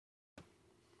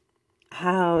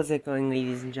How's it going,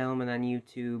 ladies and gentlemen on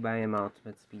YouTube? I am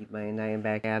Ultimate Speedway, and I am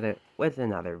back at it with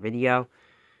another video.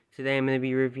 Today I'm going to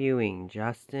be reviewing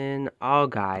Justin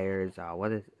Allgaier's,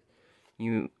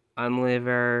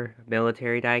 Unilever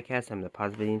military diecast. I'm going to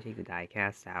pause the video and take the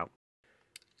diecast out.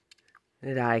 The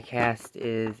diecast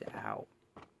is out.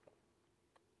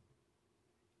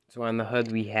 So on the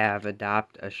hood we have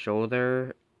Adopt a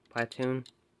Shoulder platoon.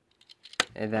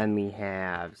 And then we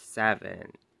have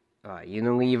 7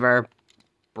 Unilever,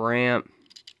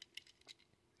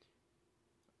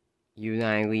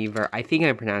 Unilever, I think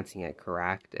I'm pronouncing it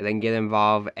correct. And then Get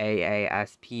Involved,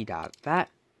 AASP.vet.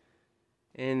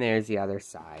 And there's the other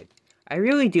side. I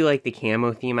really do like the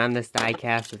camo theme on this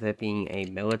diecast, with it being a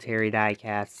military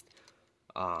diecast.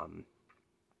 My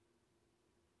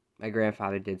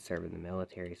grandfather did serve in the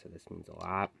military, so this means a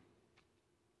lot.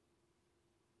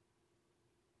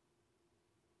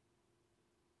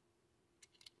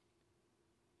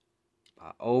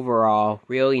 Overall,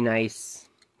 really nice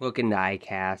looking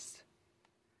diecast.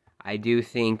 I do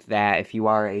think that if you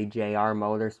are a JR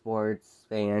Motorsports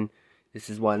fan,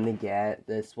 this is one to get.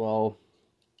 This will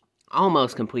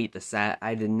almost complete the set.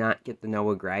 I did not get the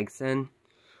Noah Gragson,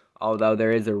 although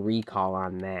there is a recall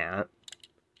on that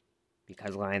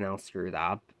because Lionel screwed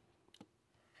up.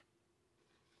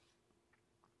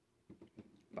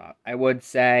 But I would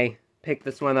say pick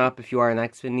this one up if you are an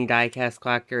Xfinity diecast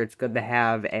collector. It's good to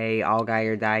have a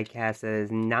Allgaier diecast that is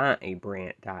not a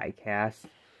Brandt diecast.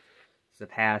 The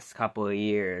past couple of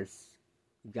years,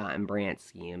 we've gotten Brandt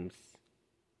schemes,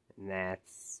 and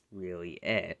that's really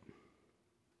it.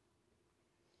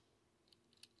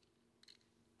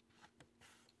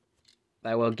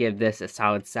 I will give this a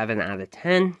solid 7 out of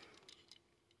 10.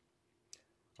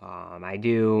 I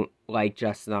do like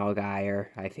Justin Allgaier.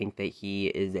 I think that he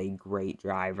is a great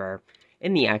driver.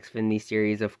 In the Xfinity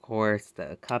series, of course,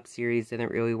 the Cup series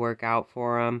didn't really work out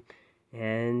for him.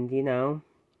 And, you know,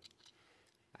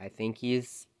 I think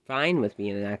he's fine with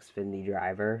being an Xfinity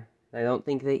driver. I don't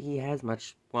think that he has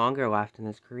much longer left in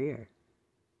his career.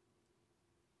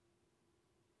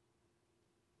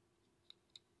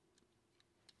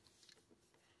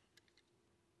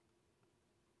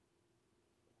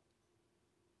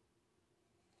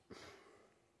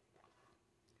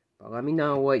 But let me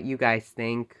know what you guys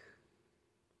think.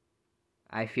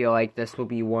 I feel like this will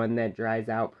be one that dries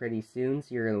out pretty soon,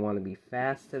 so you're going to want to be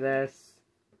fast to this.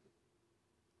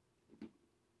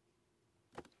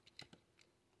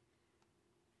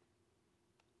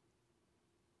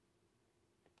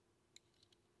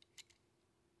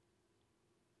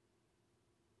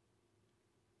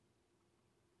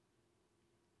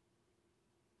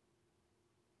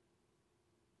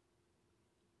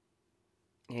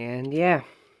 And yeah.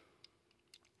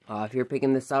 If you're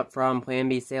picking this up from Plan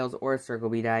B Sales or Circle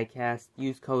B Diecast,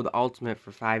 use code ULTIMATE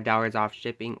for $5 off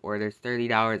shipping, or there's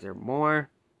 $30 or more.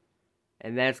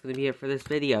 And that's going to be it for this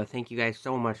video. Thank you guys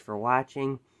so much for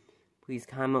watching. Please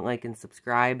comment, like, and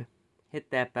subscribe. Hit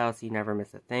that bell so you never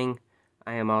miss a thing.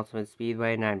 I am Ultimate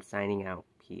Speedway, and I'm signing out.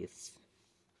 Peace.